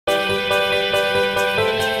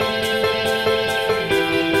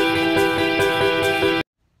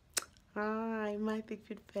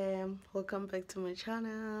Thickfit fam, welcome back to my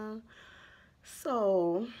channel.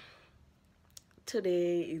 So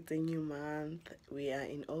today is a new month. We are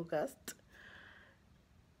in August.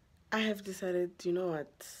 I have decided, you know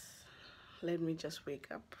what, let me just wake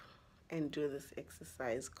up and do this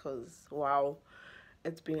exercise because wow,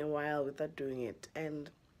 it's been a while without doing it, and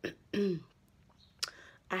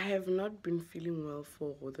I have not been feeling well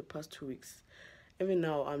for the past 2 weeks. Even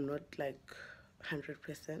now I'm not like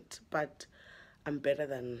 100%, but I'm better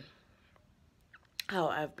than how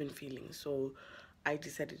I've been feeling. So I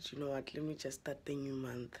decided, you know what, let me just start the new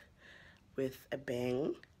month with a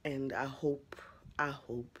bang, and I hope I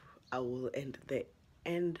will end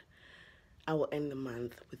I will end the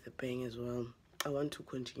month with a bang as well. I want to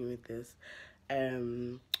continue with this.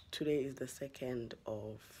 Today is the 2nd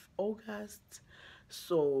of August,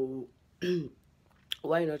 so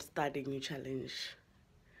why not start a new challenge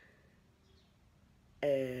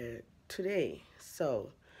today?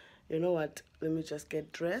 So you know what, let me just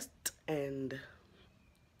get dressed and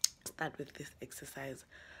start with this exercise.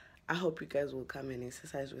 I hope you guys will come and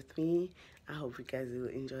exercise with me. I hope you guys will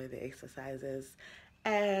enjoy the exercises,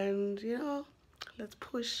 and you know, let's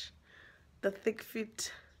push the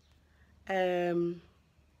Thickfit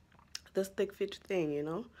this Thickfit thing, you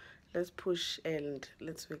know. Let's push and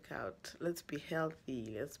let's work out, let's be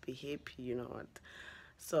healthy, let's be happy, you know what.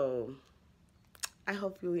 So I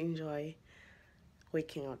hope you enjoy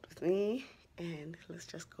working out with me, and let's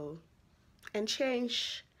just go and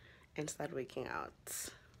change and start working out.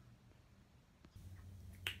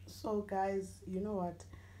 So guys, you know what,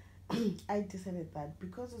 I decided that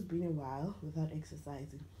because it's been a while without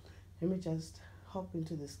exercising, let me just hop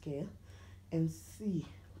into the scale and see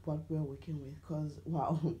what we're working with, because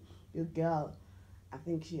wow, your girl, I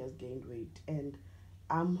think she has gained weight, and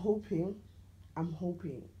I'm hoping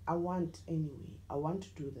I want to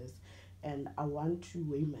do this, and I want to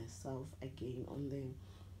weigh myself again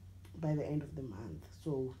by the end of the month.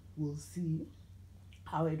 So we'll see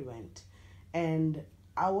how it went, and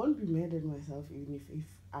I won't be mad at myself even if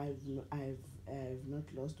I've not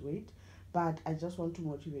lost weight, but I just want to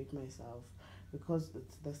motivate myself because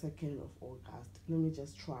it's the 2nd of August. Let me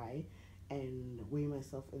just try and weigh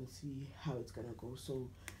myself and see how it's gonna go. So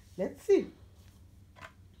let's see.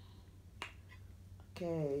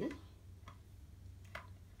 Okay.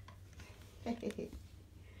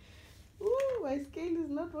 Ooh, my scale is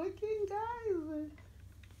not working, guys.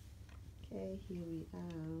 Okay, here we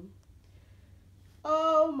are.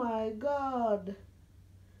 Oh my god,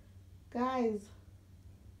 guys.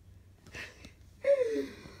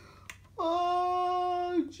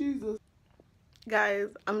 Oh Jesus, guys,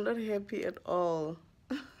 I'm not happy at all.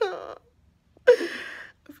 I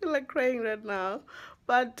feel like crying right now,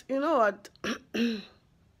 but you know what,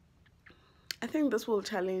 I think this will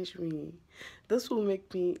challenge me. This will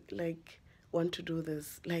make me like want to do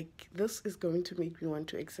this. Like, this is going to make me want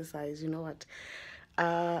to exercise. You know what,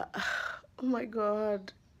 uh oh my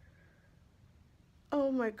god,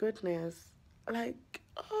 oh my goodness, like,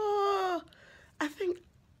 oh, I think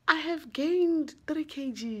I have gained 3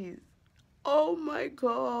 kgs. Oh my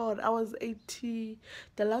god, I was 80.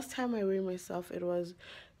 The last time I weighed myself, it was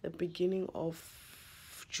the beginning of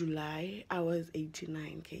July. I was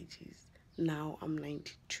 89 kgs. Now I'm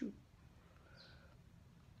 92.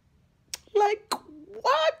 Like,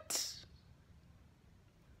 what?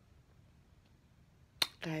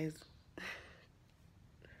 Guys,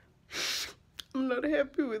 I'm not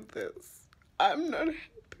happy with this. I'm not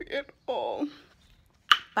happy at all.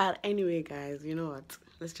 But anyway, guys, you know what?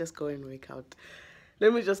 Let's just go and work out.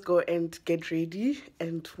 Let me just go and get ready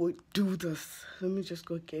and do this. Let me just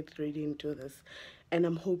go get ready and do this. And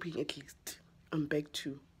I'm hoping at least I'm back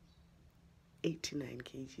to 89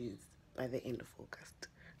 kgs by the end of August.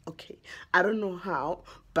 Okay, I don't know how,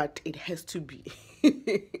 but it has to be.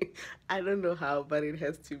 I don't know how, but it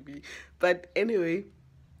has to be. But anyway,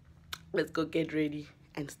 let's go get ready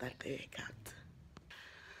and start the workout.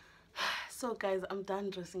 So guys, I'm done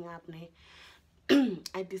dressing up now.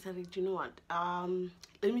 I decided, you know what,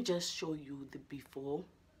 let me just show you the before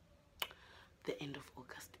the end of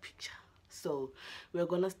August picture. So we're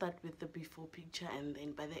gonna start with the before picture, and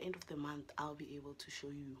then by the end of the month I'll be able to show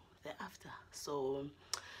you the after. So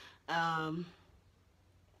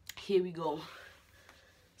here we go.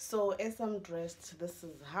 So as I'm dressed, this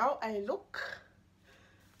is how I look.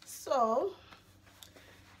 So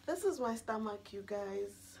this is my stomach, you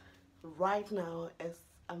guys, right now, as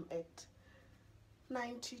I'm at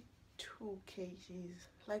 92 kgs.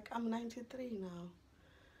 Like, I'm 93 now.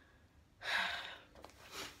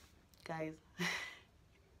 Guys,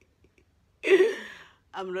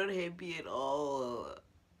 I'm not happy at all.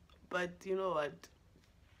 But you know what?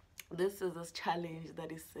 this is this challenge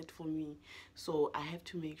that is set for me, so I have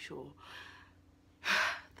to make sure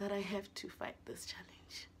that I have to fight this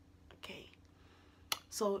challenge. Okay,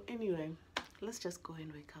 so anyway, let's just go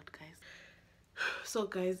and work out, guys. So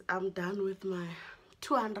guys, I'm done with my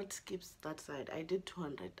 200 skips that side. I did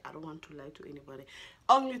 200. I don't want to lie to anybody.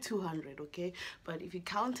 Only 200, okay? But if you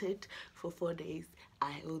count it for 4 days,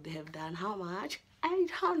 I would have done how much?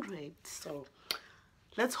 800. So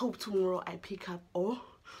let's hope tomorrow I pick up, or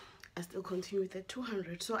I still continue with the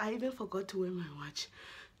 200. So I even forgot to wear my watch.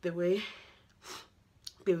 The way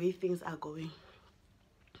things are going,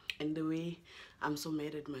 and the way I'm so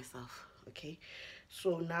mad at myself. Okay,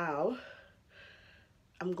 so now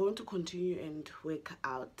I'm going to continue and work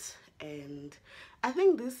out, and I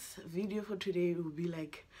think this video for today will be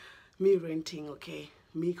like me ranting, okay,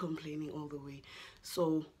 me complaining all the way.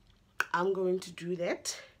 So I'm going to do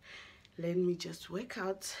that. Let me just work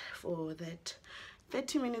out for that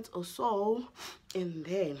 30 minutes or so, and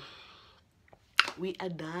then we are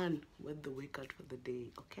done with the workout for the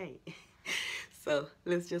day. Okay, so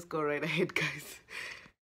let's just go right ahead, guys.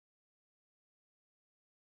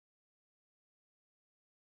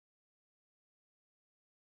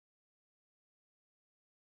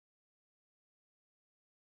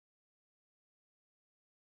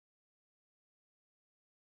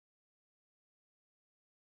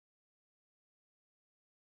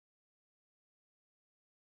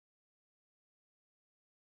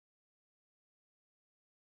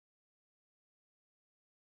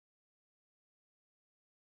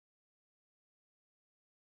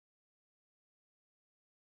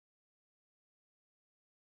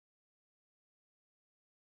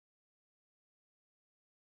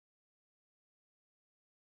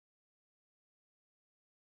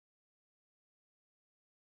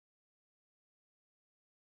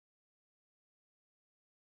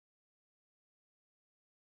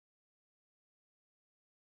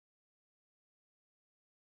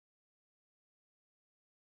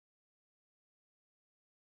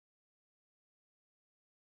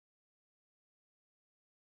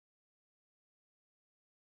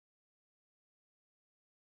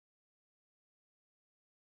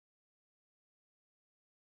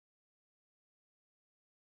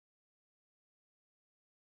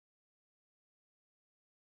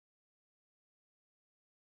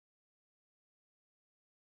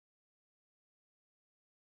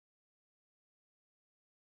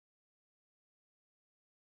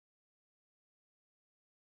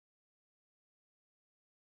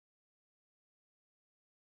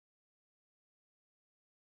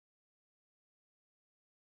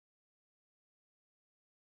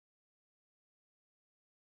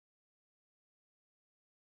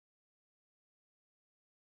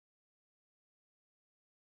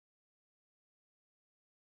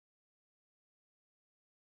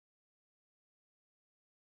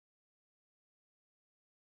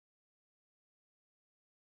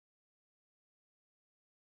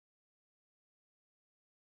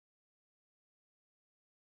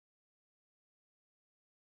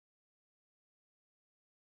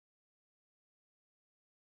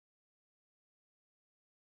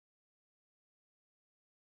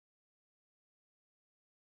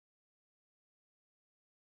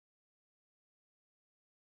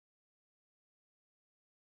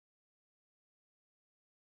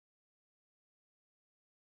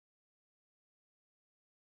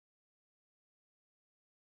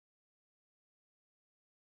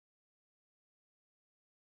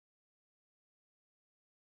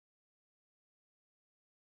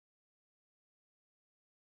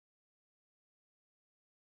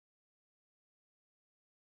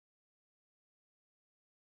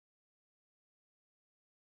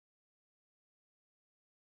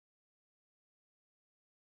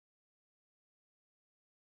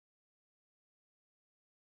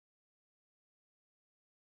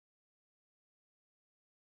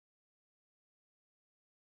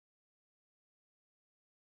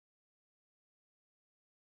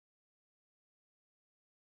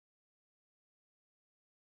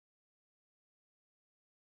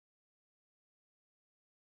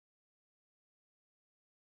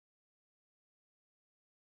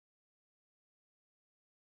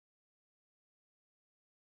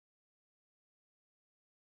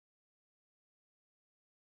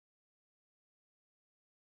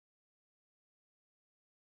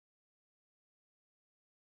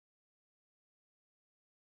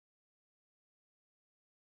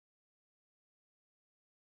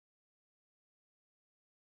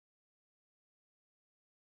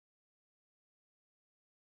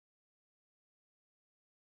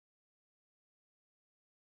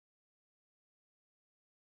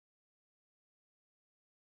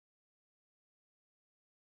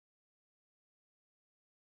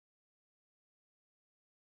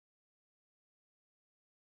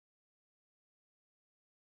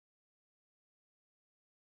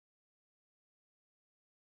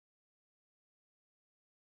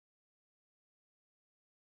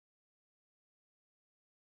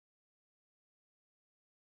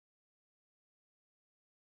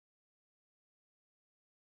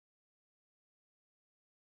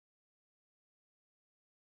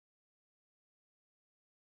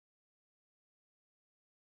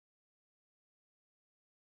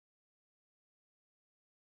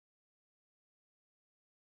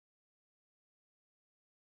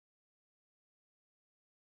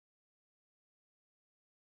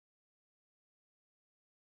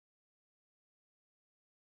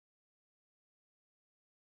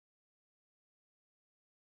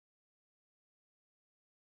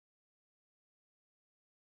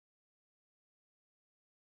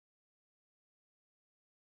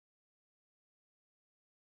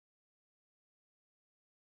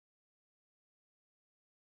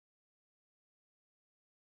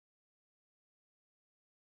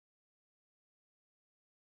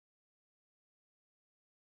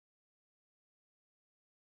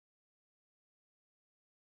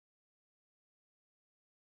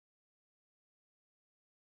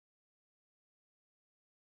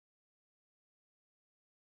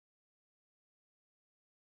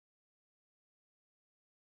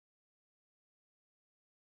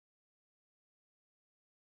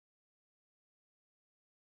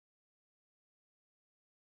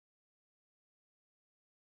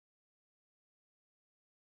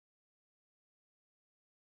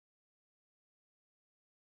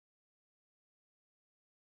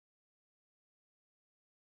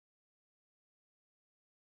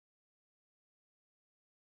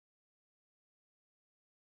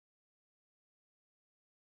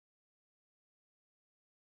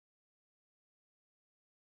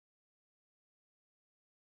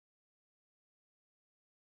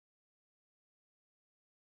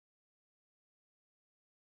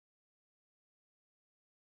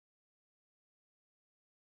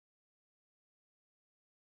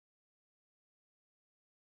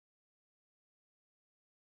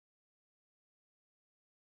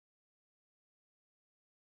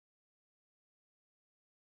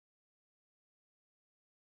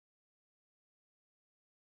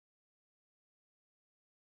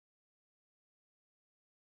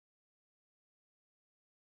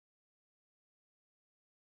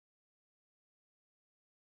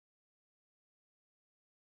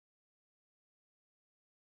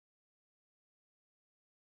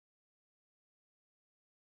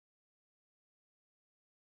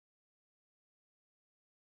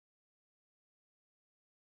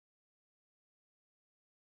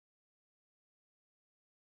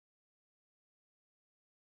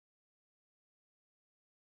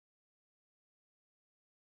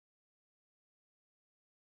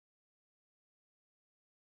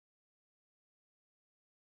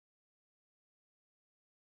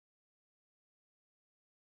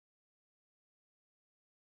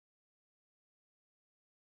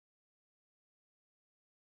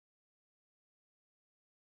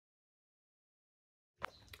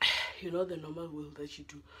 you know, the normal will that you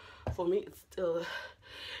do. For me, it's still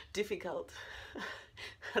difficult.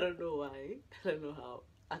 I don't know why. I don't know how.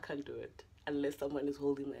 I can't do it unless someone is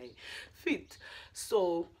holding my feet.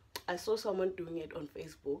 So I saw someone doing it on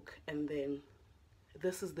Facebook, and then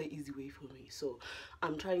this is the easy way for me. So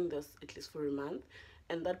I'm trying this at least for a month,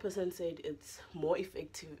 and that person said it's more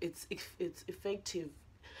effective. It's effective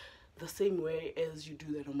the same way as you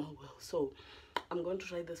do the normal will. So I'm going to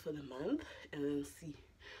try this for the month and then see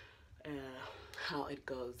how it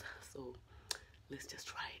goes. So let's just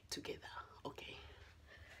try it together. Okay.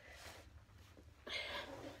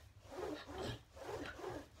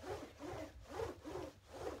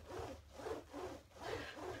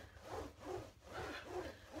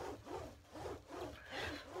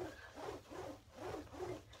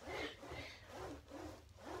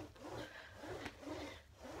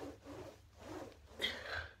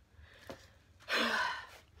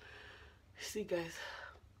 See guys,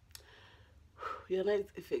 you're not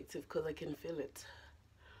effective because I can feel it,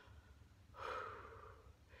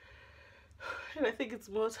 and I think it's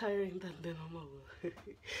more tiring than the normal one.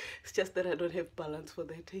 It's just that I don't have balance for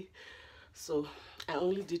that day, so I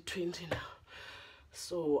only did 20 now,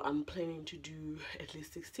 so I'm planning to do at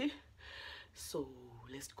least 60. So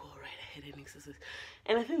let's go right ahead and exercise,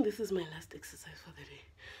 and I think this is my last exercise for the day.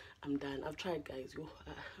 I'm done. I've tried, guys.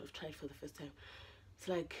 I've tried for the first time. It's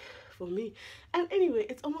like, for me, and anyway,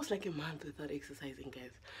 it's almost like a month without exercising, guys.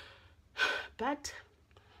 But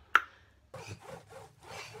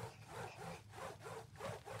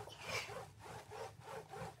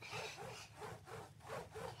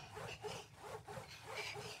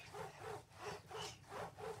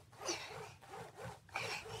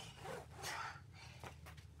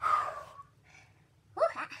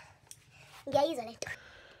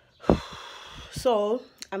so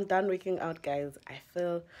I'm done working out, guys. I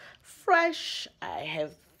feel fresh. I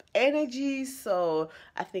have energy, so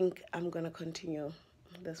I think I'm gonna continue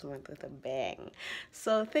this month with a bang.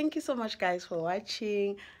 So thank you so much, guys, for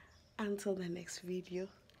watching. Until the next video,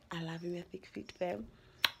 I love you, my Thickfit fam.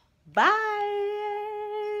 Bye.